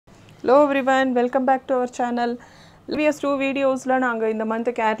Hello everyone, welcome back to our channel. Previous two videos la naanga இந்த month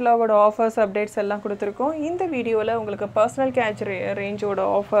catalog oda offers updates எல்லாம் கொடுத்திருக்கோம். இந்த வீடியோல உங்களுக்கு personal care range oda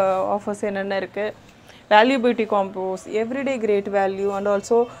offers என்னென்ன இருக்கு, value beauty combos, everyday great value and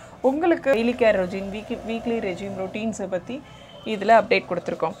also உங்களுக்கு daily care regime, weekly regime routines பத்தி இதுல update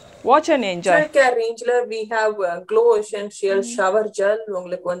கொடுத்திருக்கோம். Watch and enjoy. Personal care range la we have glow essential shower gel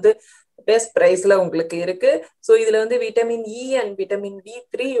உங்களுக்கு வந்து best price la உங்களுக்கு இருக்கு. So இதுல வந்து vitamin E and vitamin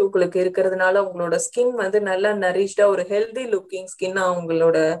D3 உங்களுக்கு இருக்குறதுனால உங்களோட ஸ்கின் வந்து நல்லா நரிஷ்டா ஒரு ஹெல்தி லுக்கிங் ஸ்கின்னா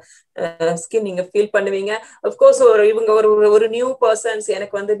உங்களோட ஸ்கின் நீங்க ஃபீல் பண்ணுவீங்க. of course இவங்க ஒரு நியூ பர்சன்ஸ்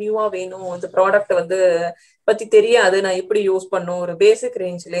எனக்கு வந்து நியூவா வேணும், இந்த ப்ராடக்ட் வந்து பத்தி தெரியாது, நான் எப்படி யூஸ் பண்ணும், ஒரு பேசிக்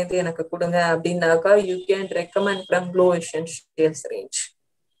ரேஞ்ச்ல இருந்து எனக்கு கொடுங்க அப்படின்னாக்கா you can recommend from glow essentials range.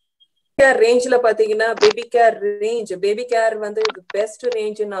 Care ரேஞ்ச்ல பாத்தீங்கன்னா பேபி கேர் வந்து பெஸ்ட்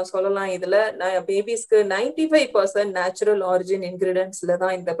ரேஞ்ச் நான் சொல்லலாம். இதுல பேபிஸ்க்கு 95% நேச்சுரல் ஆரிஜின் இன்கிரீடியன்ட்ஸ்ல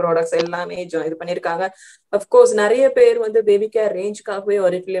தான் இந்த ப்ராடக்ட்ஸ் எல்லாமே இது பண்ணிருக்காங்க. அப்கோர்ஸ் நிறைய பேர் வந்து பேபி கேர் ரேஞ்சுக்காகவே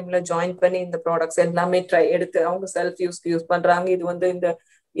Oriflameல ஜாயின் பண்ணி இந்த ப்ராடக்ட்ஸ் எல்லாமே எடுத்து அவங்க செல்ஃப் யூஸ் பண்றாங்க. இது வந்து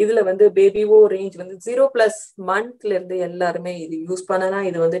இதுல வந்து பேபிஓ ரேஞ்ச் வந்து 0+ மந்த்ல இருந்து எல்லாருமே இது யூஸ் பண்ணலாம்.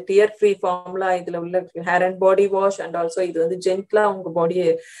 இது வந்து டியர் ஃப்ரீ ஃபார்ம்லா, இதுல உள்ள hair and body wash and also இது வந்து ஜென்ட்லா உங்க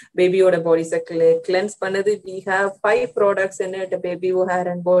பேபியோட பாடிஸை கிளென்ஸ் பண்ணுது. we have 5 products in it: பேபிஓ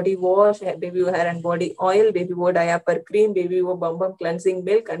hair and body wash, பேபிஓ hair and body oil, பேபிஓ diaper cream, பேபிஓ பம்பம் cleansing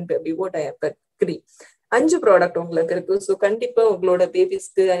milk and பேபிஓ diaper cream. 5 product உங்களுக்கு இருக்கு. ஸோ கண்டிப்பா உங்களோட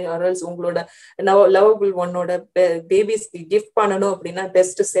பேபிஸ்க்கு உங்களோட லவபிள் ஒன்னோட பேபிஸ்க்கு கிஃப்ட் பண்ணணும் அப்படின்னா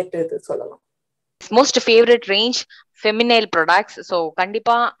பெஸ்ட் செட் இது சொல்லலாம். Most favourite range ஃபெமினைல் products. So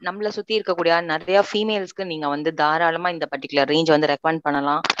கண்டிப்பா நம்மள சுத்தி இருக்கக்கூடிய நிறைய ஃபீமேல்ஸ்க்கு நீங்க வந்து தாராளமா இந்த பர்டிகுலர் ரேஞ்ச் வந்து ரெக்கமெண்ட்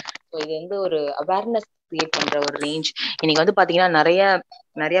பண்ணலாம். ஸோ இது வந்து ஒரு அவேர்னஸ் கிரியேட் பண்ற ஒரு ரேஞ்ச். இன்னைக்கு வந்து பாத்தீங்கன்னா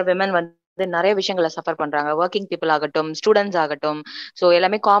நிறைய விமன் வந்து நிறைய விஷயங்களை சஃபர் பண்றாங்க. ஒர்க்கிங் பீப்புள் ஆகட்டும், ஸ்டூடெண்ட்ஸ் ஆகட்டும். ஸோ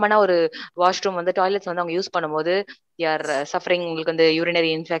எல்லாமே காமனா ஒரு வாஷ்ரூம் வந்து டாய்லெட்ஸ் வந்து அவங்க யூஸ் பண்ணும்போது யார் சஃபரிங், உங்களுக்கு வந்து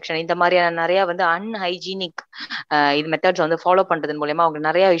யூரினரி இன்ஃபெக்ஷன், இந்த மாதிரியான நிறைய வந்து அன்ஹைஜீனிக் இது மெத்தட்ஸ் வந்து ஃபாலோ பண்றது மூலமா அவங்க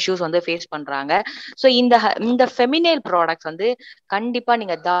நிறைய இஷ்யூஸ் வந்து ஃபேஸ் பண்றாங்க. ஸோ இந்த ஃபெமினைல் ப்ராடக்ட்ஸ் வந்து கண்டிப்பா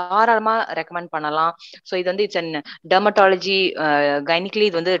நீங்க தாராளமா ரெக்கமெண்ட் பண்ணலாம். ஸோ இது வந்து இட்ஸ் அன் டெர்மட்டாலஜி கைனிக்கலி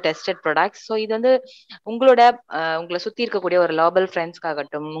இது வந்து டெஸ்டட் ப்ராடக்ட்ஸ். ஸோ இது வந்து உங்களை சுத்தி இருக்கக்கூடிய ஒரு லவபிள்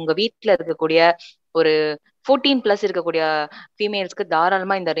ஃப்ரெண்ட்ஸ்க்காகட்டும், உங்க வீட்டுல இருக்கக்கூடிய ஒரு 14+ இருக்கக்கூடிய ஃபீமேல்ஸ்க்கு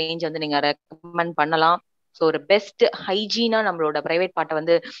தாராளமா இந்த ரேஞ்ச் வந்து நீங்க ரெக்கமெண்ட் பண்ணலாம். ஸோ ஒரு பெஸ்ட் ஹைஜீனா நம்மளோட பிரைவேட் பார்ட்டை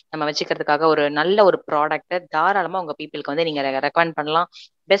வந்து நம்ம வச்சுக்கிறதுக்காக ஒரு நல்ல ஒரு ப்ராடக்ட்டை தாராளமா உங்க பீப்புளுக்கு வந்து நீங்க ரெக்கமெண்ட் பண்ணலாம்.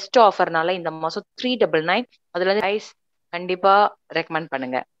 பெஸ்ட் ஆஃபர்னால இந்த மாசம் 399 அதுல இருந்து பிரைஸ் கண்டிப்பா ரெக்கமெண்ட்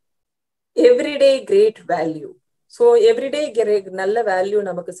பண்ணுங்க. Everyday great value. So everyday நல்ல வேல்யூ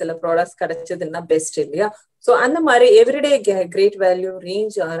நமக்கு சில ப்ராடக்ட்ஸ் கிடைச்சதுன்னா பெஸ்ட் இல்லையா? ஸோ அந்த மாதிரி எவ்ரிடே கிரேட் வேல்யூ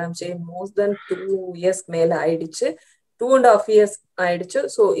ரேஞ்ச் ஆரம்பிச்சு மோர் தென் 2 இயர்ஸ் மேல ஆயிடுச்சு, 2.5 இயர்ஸ் ஆயிடுச்சு.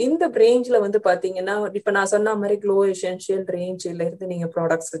 ஸோ இந்த ரேஞ்ச்ல வந்து பாத்தீங்கன்னா இப்ப நான் சொன்ன மாதிரி க்ளோ எசென்ஷியல் ரேஞ்ச்ல இருந்து நீங்க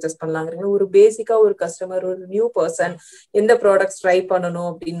ப்ராடக்ட்ஸ் சஜஸ்ட் பண்ணலாங்கிறீங்க. ஒரு பேசிக்கா ஒரு கஸ்டமர், ஒரு நியூ பர்சன் எந்த ப்ராடக்ட்ஸ் ட்ரை பண்ணணும்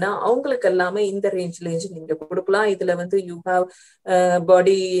அப்படின்னா அவங்களுக்கு எல்லாமே இந்த ரேஞ்ச்ல நீங்க கொடுக்கலாம். இதுல வந்து you have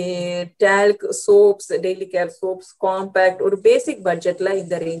body talk, soaps, daily care soaps, compact, ஒரு பேசிக் பட்ஜெட்ல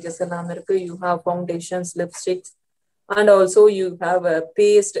இந்த ரேஞ்சஸ் எல்லாமே இருக்கு. You have foundations, lipsticks and also you have a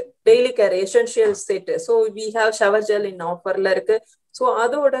paste, daily care essential set. So we have shower gel in offer la irukku. So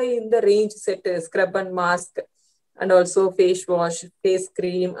adoda இந்த range set scrub and mask and also face wash, face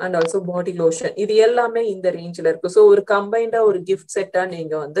cream and also body lotion இது எல்லாமே இந்த ரேஞ்ச்ல இருக்கு. So ஒரு கம்பைண்டா ஒரு gift செட்டா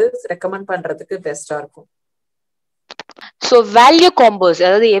நீங்க வந்து ரெக்கமெண்ட் பண்றதுக்கு பெஸ்டா இருக்கும். ஸோ வேல்யூ காம்போஸ்,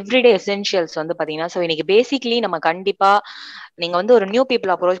 அதாவது எவ்ரிடே எசென்ஷியல்ஸ் வந்து பாத்தீங்கன்னா, ஸோ இன்னைக்கு பேசிக்லி நம்ம கண்டிப்பா நீங்க வந்து ஒரு நியூ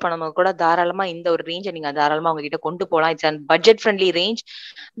பீப்புள் அப்ரோச் பண்ணும்போது கூட தாராளமா இந்த ஒரு ரேஞ்சை நீங்க தாராளமா உங்ககிட்ட கொண்டு போகலாம். It's and budget friendly range.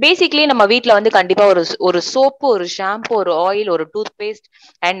 Basically நம்ம வீட்டுல வந்து கண்டிப்பா ஒரு சோப்பு, ஒரு ஷாம்பு, ஒரு ஆயில், ஒரு டூத் பேஸ்ட்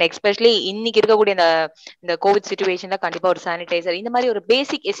அண்ட் எஸ்பெஷலி இன்னைக்கு இருக்கக்கூடிய இந்த கோவிட் சிச்சுவேஷன்ல கண்டிப்பா ஒரு சானிடைசர், இந்த மாதிரி ஒரு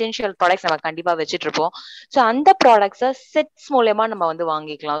பேசிக் எசென்ஷியல் ப்ராடக்ட்ஸ் நம்ம கண்டிப்பா வச்சுட்டு இருப்போம். ஸோ அந்த ப்ராடக்ட்ஸை செட்ஸ் மூலயமா நம்ம வந்து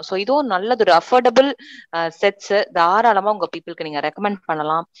வாங்கிக்கலாம். ஸோ இதுவும் நல்லது, ஒரு அஃபோர்டபுள் செட்ஸ் தாராளமா உங்க பீப்புளுக்கு நீங்க ரெக்கமெண்ட்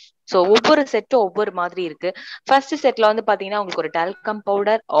பண்ணலாம். ஸோ ஒவ்வொரு செட்டும் ஒவ்வொரு மாதிரி இருக்கு. ஃபர்ஸ்ட் செட்ல வந்து பாத்தீங்கன்னா உங்களுக்கு ஒரு talcum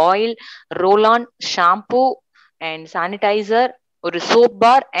powder, oil, roll on, shampoo and sanitiser, ஒரு சோப்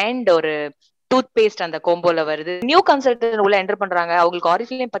பார் அண்ட் ஒரு டூத் பேஸ்ட் அந்த கோம்போல வருது. நியூ கன்சல்டன்ட் உள்ள என்டர் பண்றாங்க, அவங்களுக்கு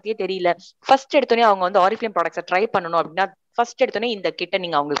Oriflame பத்தியே தெரியல, ஃபர்ஸ்ட் எடுத்தோடனே அவங்க வந்து Oriflame ப்ராடக்ட்ஸை ட்ரை பண்ணணும் அப்படின்னா ஃபர்ஸ்ட் எடுத்தோடனே இந்த கிட்ட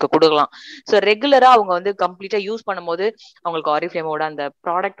நீங்க அவங்களுக்கு கொடுக்கலாம். ஸோ ரெகுலரா அவங்க வந்து கம்ப்ளீட்டா யூஸ் பண்ணும்போது அவங்களுக்கு Oriflameோட அந்த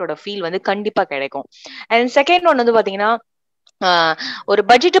ப்ராடக்டோட ஃபீல் வந்து கண்டிப்பா கிடைக்கும். அண்ட் செகண்ட் ஒன் வந்து பாத்தீங்கன்னா ஒரு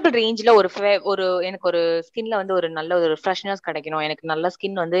பட்ஜெட்டபிள் ரேஞ்ச்ல ஒரு எனக்கு ஒரு ஸ்கின்ல வந்து ஒரு நல்ல ஒரு ஃப்ரெஷ்னஸ் கிடைக்கணும், எனக்கு நல்ல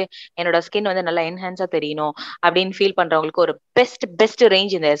ஸ்கின் வந்து என்னோட ஸ்கின் வந்து நல்லா என்ஹான்ஸா தெரியணும் அப்படின்னு ஃபீல் பண்றவங்களுக்கு ஒரு பெஸ்ட்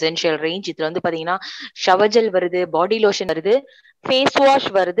ரேஞ்ச் இந்த எசென்ஷியல் ரேஞ்ச். இதுல வந்து பாத்தீங்கன்னா ஷவர் ஜெல் வருது, பாடி லோஷன் வருது, ஃபேஸ் வாஷ்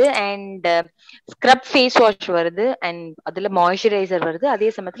வருது அண்ட் ஸ்க்ரப் ஃபேஸ் வாஷ் வருது அண்ட் அதுல மாய்ஸ்சரைசர் வருது, அதே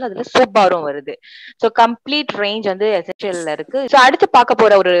சமயத்துல அதுல சோப் பாரும் வருது. ஸோ கம்ப்ளீட் ரேஞ்ச் வந்து எசென்ஷியல்ல இருக்கு. ஸோ அடுத்து பார்க்க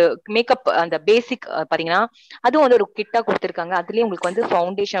போற ஒரு மேக்கப் அந்த பேசிக் பாத்தீங்கன்னா அதுவும் வந்து ஒரு கிட்டா கொடுத்துருக்காங்க. அதுலயே உங்களுக்கு வந்து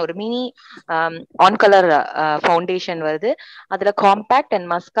ஃபவுண்டேஷன் ஒரு மினி ஆன் கலர் ஃபவுண்டேஷன் வருது, அதுல காம்பேக்ட் அண்ட்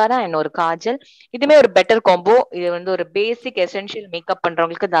மஸ்காரா அண்ட் ஒரு காஜல். இதுமே ஒரு பெட்டர் காம்போ. இது வந்து ஒரு பேசிக் எசென்ஷியல் மேக்கப்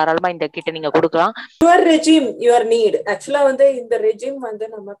பண்றவங்களுக்கு தாராளமா இந்த கிட்ட நீங்க கொடுக்கலாம். Your regime your NEET. ஆக்சுவலா வந்து இந்த ரெஜிம் வந்து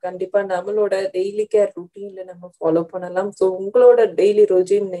நம்ம கண்டிப்பா நம்மளோட டெய்லி கேர் ருட்டீன்ல நம்ம ஃபாலோ பண்ணலாம். ஸோ உங்களோட டெய்லி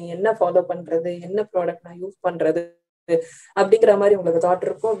ரெஜிம் நீ என்ன ஃபாலோ பண்றது, என்ன ப்ராடக்ட் நான் யூஸ் பண்றது அப்படிங்கிற மாதிரி உங்களுக்கு தாட்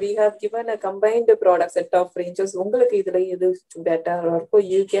இருக்கும். We have given a combined product set of ranges. உங்களுக்கு இதுல எது பெட்டரா இருக்கும்,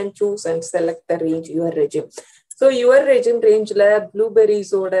 you can choose and select the range your regime. So your regime ரேஞ்ச்ல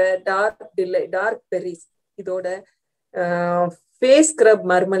ப்ளூபெரிஸோட dark berries இதோட ஃபேஸ் ஸ்க்ரப்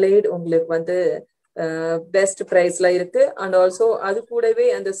மர்மலேட் உங்களுக்கு வந்து பெஸ்ட் பிரைஸ்ல இருக்கு. அண்ட் ஆல்சோ அது கூடவே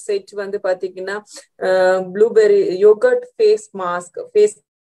அந்த செட் வந்து பாத்தீங்கன்னா blueberry yoghurt face mask, face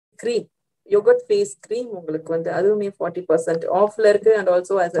cream, yoghurt face cream உங்களுக்கு வந்து அதுவுமே 40% ஆஃப்ல இருக்கு. And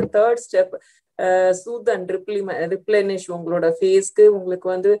also as a third step Sood and replenish உங்களோட ஃபேஸ்க்கு உங்களுக்கு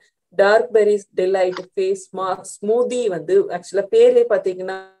வந்து dark berries delight face mask smoothie வந்து ஆக்சுவலா பேரே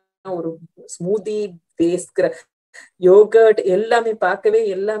பாத்தீங்கன்னா ஒரு ஸ்மூதி ஃபேஸ் யோகர்ட் எல்லாமே பார்க்கவே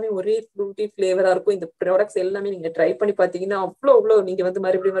எல்லாமே ஒரே ஃப்ரூட்டி ஃபிளேவரா இருக்கும். இந்த ப்ராடக்ட்ஸ் எல்லாமே நீங்க ட்ரை பண்ணி பாத்தீங்கன்னா அவ்வளோ நீங்க வந்து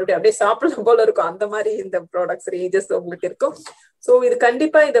மறுபடியும் அப்படியே சாப்பிடலாம் போல இருக்கும். அந்த மாதிரி இந்த ப்ராடக்ட்ஸ் ரேஞ்சஸ் உங்களுக்கு இருக்கும். ஸோ இது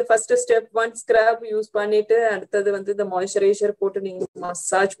கண்டிப்பா இந்த ஃபர்ஸ்ட் ஸ்டெப் 1 ஸ்க்ரப் யூஸ் பண்ணிட்டு அடுத்தது வந்து இந்த மாய்ஸ்சரைசர் போட்டு நீங்க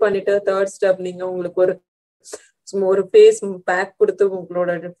மசாஜ் பண்ணிட்டு தேர்ட் ஸ்டெப் நீங்க உங்களுக்கு ஒரு ஃபேஸ் பேக் கொடுத்து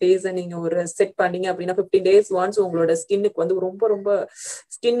உங்களோட ஃபேஸை நீங்க ஒரு செட் பண்ணீங்க அப்படின்னா 15 days ஒன்ஸ் உங்களோட ஸ்கின்னுக்கு வந்து ரொம்ப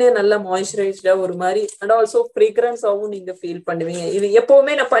ஸ்கின்னே நல்லா மாய்ஸ்சரைஸ்டா ஒரு மாதிரி அண்ட் ஆல்சோ ஃப்ரேக்ரன்ஸாவும் நீங்க ஃபீல் பண்ணுவீங்க. இது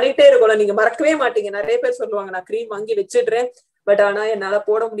எப்பவுமே நான் பண்ணிட்டே இருக்கணும், நீங்க மறக்கவே மாட்டீங்க. நிறைய பேர் சொல்லுவாங்க நான் க்ரீம் வாங்கி வச்சிடுறேன் பட் ஆனா என்னால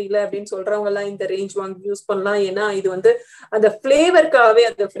போட முடியல அப்படின்னு சொல்றவங்க எல்லாம் இந்த ரேஞ்ச் வாங்கி யூஸ் பண்ணலாம். ஏன்னா இது வந்து அந்த ஃபிளேவருக்காகவே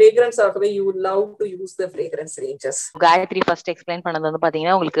அந்த ஃப்ரேக்ரன்ஸாகவே you love to use the fragrance ranges. Gayatri first explain பண்ணது வந்து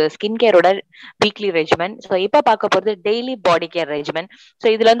பாத்தீங்கன்னா உங்களுக்கு ஸ்கின் கேரோட வீக்லி ரெஜிமென். ஸோ இப்ப பார்க்க போறது டெய்லி பாடி கேர் ரெஜிமென். ஸோ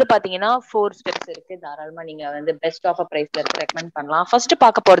இதுல வந்து பாத்தீங்கன்னா 4 ஸ்டெப்ஸ் இருக்கு. தாராளமா நீங்க வந்து பெஸ்ட் ஆஃப் பிரைஸ்ல ரெக்கமெண்ட் பண்ணலாம். ஃபர்ஸ்ட்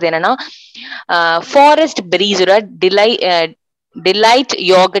பார்க்க போறது என்னன்னா forest பெரிஸோட delight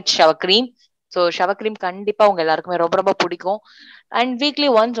yoghurt shower cream. So shower cream கண்டிப்பா உங்க எல்லாருக்குமே ரொம்ப பிடிக்கும். அண்ட் வீக்லி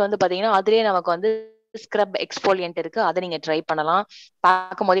ஒன்ஸ் வந்து பாத்தீங்கன்னா அதுலயே நமக்கு வந்து ஸ்க்ரப் எக்ஸ்போலியன்ட் இருக்கு, அதை நீங்க ட்ரை பண்ணலாம்.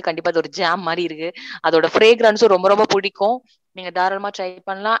 பார்க்கும் போதே கண்டிப்பா அது ஒரு ஜாம் மாதிரி இருக்கு. அதோட ஃப்ரேக்ரன்ஸும் ரொம்ப பிடிக்கும், நீங்க தாராளமா ட்ரை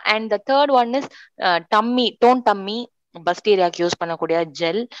பண்ணலாம். And the third one is dummy first ஏரியாக்கு யூஸ் பண்ணக்கூடிய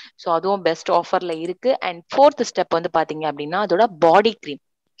ஜெல். ஸோ அதுவும் பெஸ்ட் ஆஃபர்ல இருக்கு. அண்ட் ஃபோர்த் ஸ்டெப் வந்து பாத்தீங்க அப்படின்னா அதோட பாடி கிரீம்.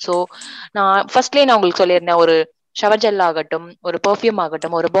 ஸோ நான் ஃபர்ஸ்ட்லேயே நான் உங்களுக்கு சொல்லியிருந்தேன், ஒரு ஷவர் ஜெல் ஆகட்டும், ஒரு பெர்ஃப்யூம்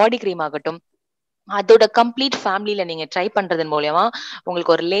ஆகட்டும், ஒரு பாடி கிரீம் ஆகட்டும், அதோட கம்ப்ளீட் ஃபேமிலியில நீங்க ட்ரை பண்றதன் மூலமா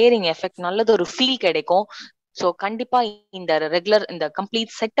உங்களுக்கு ஒரு லேயரிங் எஃபெக்ட் நல்லது ஒரு ஃபீல் கிடைக்கும். ஸோ கண்டிப்பா இந்த ரெகுலர் இந்த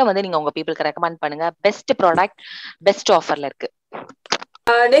கம்ப்ளீட் செட்டை வந்து நீங்க உங்க பீப்புளுக்கு ரெக்கமெண்ட் பண்ணுங்க. பெஸ்ட் ப்ராடக்ட் பெஸ்ட் ஆஃபர்ல இருக்கு.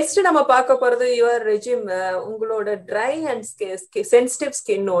 நெக்ஸ்ட் நம்ம பார்க்க போறது யுவர் ரெஜிம். உங்களோட ட்ரை அண்ட் சென்சிட்டிவ்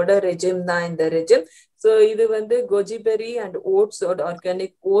ஸ்கின்னோட ரெஜிம் தான் இந்த ரெஜிம். ஸோ இது வந்து கோஜிபெரி and ஓட்ஸோட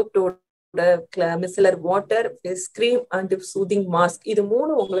organic ஓட்டோட micellar water face cream and soothing mask, இது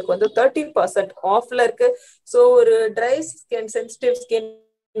மூணு உங்களுக்கு வந்து 30% ஆஃப்ல இருக்கு. ஸோ ஒரு ட்ரை ஸ்கின் சென்சிட்டிவ் ஸ்கின்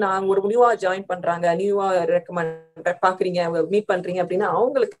நாங்க ஒரு நியூவா ஜாயின் பண்றாங்க, நியூவா ரெக்கமெண்ட் பாக்குறீங்க, மீட் பண்றீங்க அப்படின்னா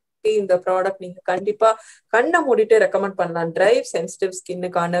அவங்களுக்கு இந்த ப்ராடக்ட் நீங்க கண்டிப்பா கண்ணை மூடிட்டு ரெக்கமெண்ட் பண்ணலாம். Try sensitive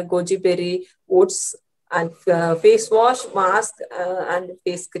ஸ்கின்னுக்கான கோஜிபெரி oats and face wash mask and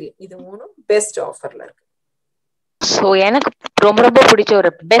face cream, இது மூணும் பெஸ்ட் ஆஃபர்ல இருக்கு. ஸோ எனக்கு ரொம்ப பிடிச்ச ஒரு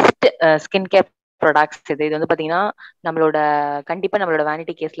பெஸ்ட் ஸ்கின் கேர் ப்ராடக்ட்ஸ் இது வந்து பாத்தீங்கன்னா கண்டிப்பா நம்மளோட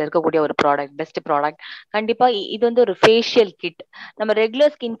வேனிட்டி கேஸ்ல இருக்கக்கூடிய ஒரு ப்ராடக்ட், பெஸ்ட் ப்ராடக்ட். கண்டிப்பா இது வந்து ஒரு ஃபேஷியல் கிட். நம்ம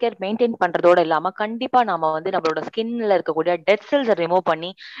ரெகுலர் ஸ்கின் கேர் மெயின்டைன் பண்றதோட இல்லாம கண்டிப்பா நாம வந்து நம்மளோட ஸ்கின்ல இருக்கக்கூடிய டெட் செல்ஸை ரிமூவ்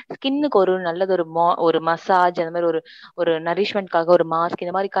பண்ணி ஸ்கின்னுக்கு ஒரு நல்லது ஒரு மசாஜ், அந்த மாதிரி ஒரு நரிஷ்மெண்ட்காக ஒரு மாஸ்க்,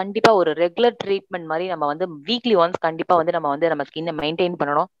 இந்த மாதிரி கண்டிப்பா ஒரு ரெகுலர் ட்ரீட்மெண்ட் மாதிரி நம்ம வந்து வீக்லி ஒன்ஸ் கண்டிப்பா வந்து நம்ம ஸ்கின்னை மெயின்டைன்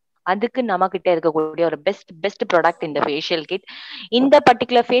பண்ணணும். அதுக்கு நம்ம கிட்ட இருக்கக்கூடிய ஒரு பெஸ்ட் ப்ராடக்ட் இந்த ஃபேஷியல் கிட். இந்த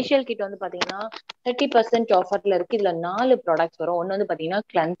பர்டிகுலர் ஃபேஷியல் கிட் வந்து பாத்தீங்கன்னா 30% ஆஃபர்ல இருக்கு. இதுல 4 ப்ராடக்ட்ஸ் வரும். ஒன்னு வந்து பாத்தீங்கன்னா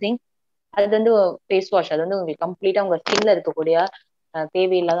கிளன்சிங், அது வந்து ஃபேஸ் வாஷ், அது வந்து உங்களுக்கு கம்ப்ளீட்டா உங்க ஸ்கின்ல இருக்கக்கூடிய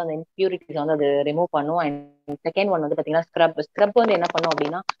தேவையில்லாத அந்த இம்பியூரிட்டிஸ் வந்து அது ரிமூவ் பண்ணும். அண்ட் செகண்ட் ஒன் வந்து பாத்தீங்கன்னா ஸ்க்ரப் வந்து என்ன பண்ணும்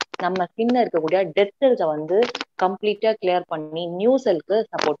அப்படின்னா நம்ம ஸ்கின்ல இருக்கக்கூடிய டெட் செல்ஸை வந்து கம்ப்ளீட்டா கிளியர் பண்ணி நியூ செல்க்கு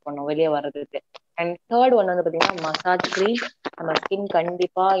சப்போர்ட் பண்ணும் வெளியே வர்றதுக்கு. அண்ட் தேர்ட் ஒன் வந்து பாத்தீங்கன்னா மசாஜ் கிரீம். நம்ம ஸ்கின்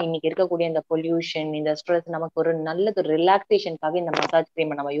கண்டிப்பா இன்னைக்கு இருக்கக்கூடிய இந்த பொல்யூஷன், இந்த ஸ்ட்ரெஸ், நமக்கு ஒரு நல்லது ரிலாக்ஸேஷனுக்காக இந்த மசாஜ்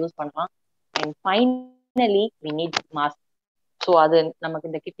கிரீமை நம்ம யூஸ் பண்ணலாம். And finally we need mask. So அது நமக்கு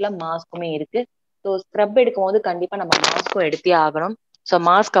இந்த கிட்ல மாஸ்க்குமே இருக்கு. ஸோ ஸ்க்ரப் எடுக்கும் போது கண்டிப்பா நம்ம மாஸ்க்கும் எடுத்தே ஆகணும். ஸோ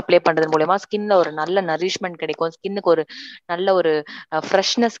மாஸ்க் அப்ளை பண்றது மூலயமா ஸ்கின்ல ஒரு நல்ல நரிஷ்மெண்ட் கிடைக்கும், ஸ்கின்னுக்கு ஒரு நல்ல ஒரு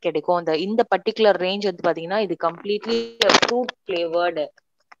ஃப்ரெஷ்னஸ் கிடைக்கும். இந்த பர்டிகுலர் ரேஞ்ச் வந்து பாத்தீங்கன்னா இது கம்ப்ளீட்லி ஃப்ரூட் ஃபிளேவர்டு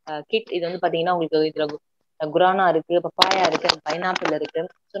கிட். இது வந்து பாத்தீங்கன்னா உங்களுக்கு இதுல குரானா இருக்கு, பப்பாயா இருக்கு, பைனாப்பிள் இருக்கு.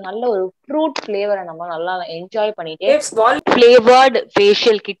 ஸோ நல்ல ஒரு ஃப்ரூட் ஃபிளேவரை நம்ம நல்லா என்ஜாய் பண்ணிட்டு ஃபிளேவர்டு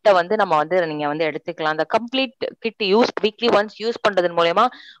ஃபேஷியல் கிட்ட வந்து நம்ம வந்து நீங்க வந்து எடுத்துக்கலாம். அந்த complete kit weekly once use பண்றது மூலயமா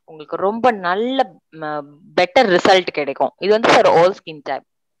உங்களுக்கு ரொம்ப நல்ல பெட்டர் ரிசல்ட் கிடைக்கும். இது வந்து ஃபார் ஆல் ஸ்கின் டைப்.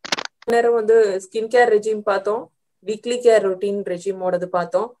 நேரம் வந்து ஸ்கின் கேர் ரெஜிம் பார்த்தோம், வீக்லி கேர் ரொட்டீன் ரெஜிமோடது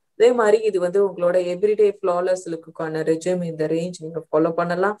பார்த்தோம். அதே மாதிரி இது வந்து உங்களோட எவ்ரிடே ஃபிளாலெஸ் லுக்குக்கான ரெஜிம். இந்த ரேஞ்ச் நீங்க ஃபாலோ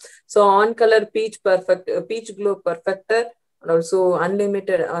பண்ணலாம். So on colour beach glow power factor, and also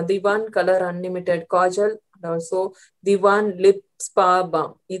unlimited Divan color unlimited kajal, and also Divan lip spa balm.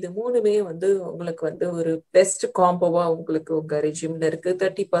 இது மூணுமே வந்து உங்களுக்கு வந்து ஒரு பெஸ்ட் காம்போவா உங்களுக்கு உங்க ரெஜிம்ல இருக்கு.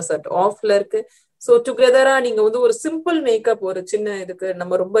 30% ஆஃப்ல இருக்கு. ஸோ டுகெதரா நீங்க வந்து ஒரு சிம்பிள் மேக்கப், ஒரு சின்ன இதுக்கு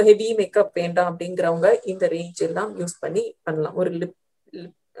நம்ம ரொம்ப ஹெவி மேக்கப் வேண்டாம் அப்படிங்கிறவங்க இந்த ரேஞ்ச் எல்லாம் யூஸ் பண்ணி பண்ணலாம். ஒரு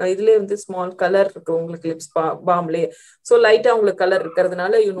இதுல வந்து ஸ்மால் கலர் இருக்கு உங்களுக்கு லிப்ஸ் பாம்லயே. ஸோ லைட்டா உங்களுக்கு கலர்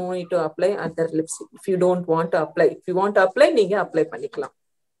இருக்கிறதுனால you no need to apply other lips. If you don't want to apply, if you want to apply நீங்க அப்ளை பண்ணிக்கலாம்.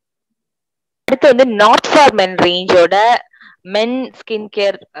 அடுத்து வந்து not for men ரேஞ்சோட men skin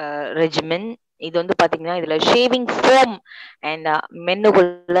care regimen. இது வந்து பாத்தீங்கன்னா இதுல shaving foam and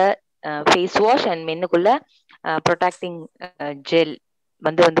மென்னுக்குள்ள face wash and மென்னுக்குள்ள protecting gel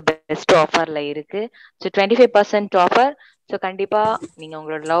வந்து best ஆஃபர்ல இருக்கு. So 25% offer. ஸோ கண்டிப்பா நீங்க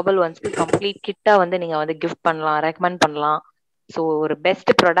உங்களோட லவபிள் ஒன்ஸ்க்கு கம்ப்ளீட் கிட்டா வந்து நீங்க வந்து கிஃப்ட் பண்ணலாம், ரெக்கமெண்ட் பண்ணலாம். ஸோ ஒரு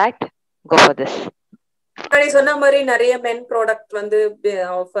best product, go for this. சொன்ன மாதிரி நிறைய மென் ப்ராடக்ட் வந்து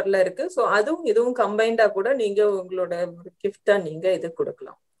ஆஃபர்ல இருக்கு. ஸோ அதுவும் இதுவும் கம்பைண்டா கூட நீங்க உங்களோட கிஃப்டா நீங்க இது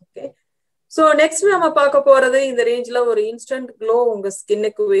கொடுக்கலாம். ஓகே, ஸோ நெக்ஸ்ட் நம்ம பார்க்க போறது இந்த ரேஞ்ச்ல ஒரு இன்ஸ்டன்ட் க்ளோ உங்க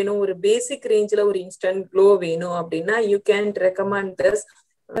ஸ்கின்னுக்கு வேணும், ஒரு பேசிக் ரேஞ்ச்ல ஒரு இன்ஸ்டன்ட் க்ளோ வேணும் அப்படின்னா you can recommend this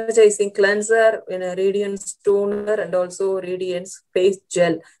energizing cleanser, radiance toner and also radiance face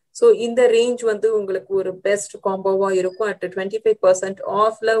gel. So இந்த ரேஞ்ச் வந்து உங்களுக்கு ஒரு பெஸ்ட் காம்போவா இருக்கும். அட் 25%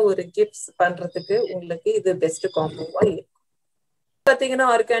 ஆஃப்ல ஒரு கிஃப்ட்ஸ் பண்றதுக்கு உங்களுக்கு இது பெஸ்ட் காம்போவா இருக்கும். பாத்தீங்கன்னா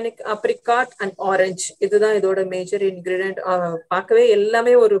ஆர்கானிக் அப்ரிகாட் அண்ட் ஆரஞ்சு, இதுதான் இதோட மேஜர் இன்கிரீடியன்ட். பார்க்கவே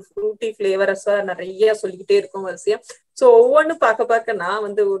எல்லாமே ஒரு ஃப்ரூட்டி ஃபிளேவரஸா நிறைய சொல்லிக்கிட்டே இருக்கும் வரிசையா. ஸோ ஒவ்வொன்றும் பார்க்க நான்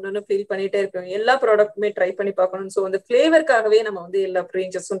வந்து ஒன்னொன்னு ஃபீல் பண்ணிட்டே இருக்கேன். எல்லா ப்ராடக்ட்டுமே ட்ரை பண்ணி பார்க்கணும். ஸோ அந்த ஃபிளேவருக்காகவே நம்ம வந்து எல்லா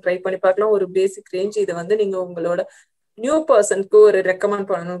ரேஞ்சஸும் ட்ரை பண்ணி பார்க்கலாம். ஒரு பேசிக் ரேஞ்ச் இது வந்து நீங்க உங்களோட நியூ பர்சனுக்கு ஒரு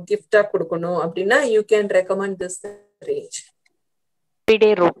ரெக்கமெண்ட் பண்ணணும், கிஃப்டா கொடுக்கணும் அப்படின்னா you can recommend this range. Everyday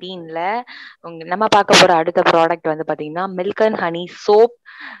ரொட்டீன்ல நம்ம பார்க்க போற அடுத்த ப்ராடக்ட் வந்து பாத்தீங்கன்னா milk and honey soap.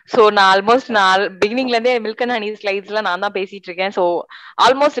 So நான் ஆல்மோஸ்ட் பிகினிங்ல இருந்தே மில்க் அண்ட் ஹனி ஸ்லைட்ஸ்ல நான் தான் பேசிட்டு இருக்கேன். ஸோ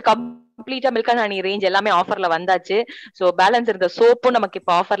ஆல்மோஸ்ட் கம்ப்ளீட்டா மில்க் அண்ட் ஹனி ரேஞ்ச் எல்லாமே ஆஃபர்ல வந்தாச்சு. ஸோ பேலன்ஸ் இருந்த சோப்பும் நமக்கு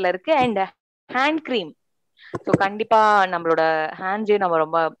இப்போ ஆஃபர்ல இருக்கு. And hand cream. ஸோ கண்டிப்பா நம்மளோட ஹேண்ட்ஸே நம்ம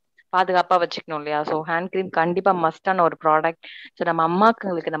ரொம்ப பாதுகாப்பா வச்சுக்கணும் இல்லையா? ஸோ ஹேண்ட் கிரீம் கண்டிப்பா மஸ்டான ஒரு ப்ராடக்ட். ஸோ நம்ம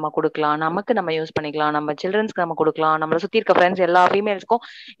அம்மாக்களுக்கு நம்ம கொடுக்கலாம், நமக்கு நம்ம யூஸ் பண்ணிக்கலாம், நம்ம சில்ட்ரன்ஸ்க்கு நம்ம கொடுக்கலாம், நம்மளை சுத்தி இருக்க ஃப்ரெண்ட்ஸ் எல்லா ஃபீமேல்ஸ்க்கும்.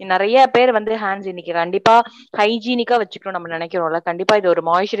 நிறைய பேர் வந்து ஹேண்ட்ஸ் இன்னைக்கு கண்டிப்பா ஹைஜீனிக்கா வச்சுக்கணும் நம்ம நினைக்கிறோம்ல. கண்டிப்பா இது ஒரு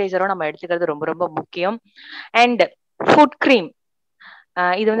மாய்ஸ்சரைசரும் நம்ம எடுத்துக்கிறது ரொம்ப ரொம்ப முக்கியம். அண்ட் ஃபுட் கிரீம்,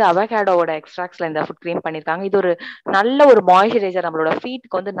 இது வந்து அவகேடோவோட எக்ஸ்ட்ராக்ட்ஸ்ல இந்த ஃபுட் கிரீம் பண்ணிருக்காங்க. இது ஒரு நல்ல ஒரு மாய்ஸ்சரைசர், நம்மளோட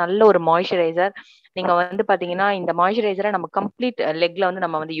ஃபீட்க்கு வந்து நல்ல ஒரு மாய்ஸ்சரைசர். நீங்க வந்து பாத்தீங்கன்னா இந்த மாய்ஸ்சரைசரை நம்ம கம்ப்ளீட் லெக்ல வந்து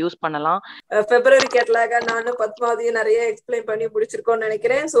நம்ம வந்து யூஸ் பண்ணலாம். February கேட்டலாக நானும் பத்மாவதியும் நிறைய எக்ஸ்பிளைன் பண்ணி முடிச்சிருக்கோம்னு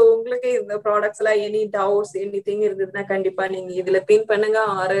நினைக்கிறேன். ஸோ உங்களுக்கு இந்த ப்ராடக்ட்ஸ் எல்லாம் எனி டவுட்ஸ் எனி திங் இருந்ததுன்னா கண்டிப்பா நீங்க இதுல பின் பண்ணுங்க.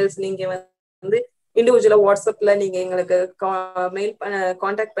 ஆர்எல்ஸ் நீங்க வந்து இண்டிவிஜுவலா வாட்ஸ்அப்ல நீங்க எங்களுக்கு மெயில்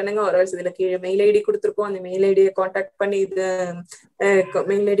கான்டாக்ட் பண்ணுங்க. ஆர்எல்ஸ் இதுல கீழே மெயில் ஐடி கொடுத்துருக்கோம். அந்த மெயில் ஐடியை கான்டாக்ட் பண்ணி இது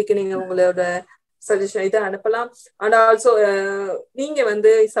மெயில் ஐடிக்கு நீங்க உங்களோட சஜஷன் இதை அனுப்பலாம். அண்ட் ஆல்சோ நீங்க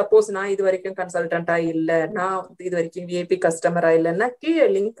வந்து சப்போஸ் நான் இது வரைக்கும் கன்சல்டன்டா இல்ல, நான் இது வரைக்கும் விஐபி கஸ்டமரா இல்லைன்னா கீழே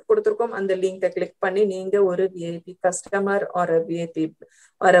லிங்க் கொடுத்துருக்கோம். அந்த லிங்கை கிளிக் பண்ணி நீங்க ஒரு விஐபி கஸ்டமர் ஒரு விஐபி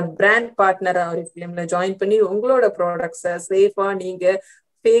ஒரு பிராண்ட் பார்ட்னரா Oriflameல ஜாயின் பண்ணி உங்களோட ப்ராடக்ட்ஸை சேஃபா நீங்க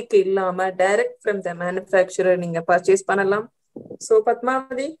ஃபேக் இல்லாம டைரக்ட் ஃப்ரம் த மேனுஃபேக்சரர் நீங்க பர்ச்சேஸ் பண்ணலாம். So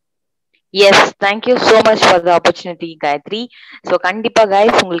Padmavathi, S, thank you so much for the opportunity Gayatri. So கண்டிப்பா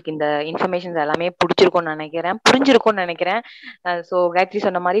கைஸ் உங்களுக்கு இந்த இன்ஃபர்மேஷன்ஸ் எல்லாமே பிடிச்சிருக்கும்னு நினைக்கிறேன், புரிஞ்சிருக்கும்னு நினைக்கிறேன். ஸோ காயத்ரி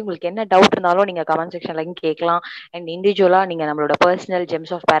சொன்ன மாதிரி உங்களுக்கு என்ன டவுட் இருந்தாலும் நீங்க கமெண்ட் செக்ஷன்ல கேட்கலாம். அண்ட் இண்டிவிஜுவலா நீங்க நம்மளோட பர்சனல்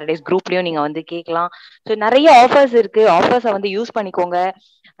ஜெம்ஸ் ஆஃப் பாரடைஸ் குரூப்லயும் நீங்க வந்து கேட்கலாம். ஸோ நிறைய ஆஃபர்ஸ் இருக்கு, ஆஃபர்ஸை வந்து யூஸ் பண்ணிக்கோங்க.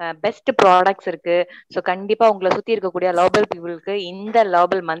 பெஸ்ட் ப்ராடக்ட்ஸ் இருக்கு. ஸோ கண்டிப்பா உங்களை சுத்தி இருக்கக்கூடிய லவபிள் பீப்புளுக்கு இந்த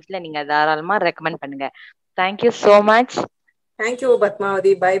லவபிள் மந்த்ல நீங்க தாராளமா ரெக்கமெண்ட் பண்ணுங்க. Thank you so much. Thank you,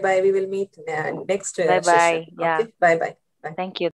 Padmavati. Bye bye. We will meet next Bye bye. session. Yeah. Okay. Bye bye. Thank you.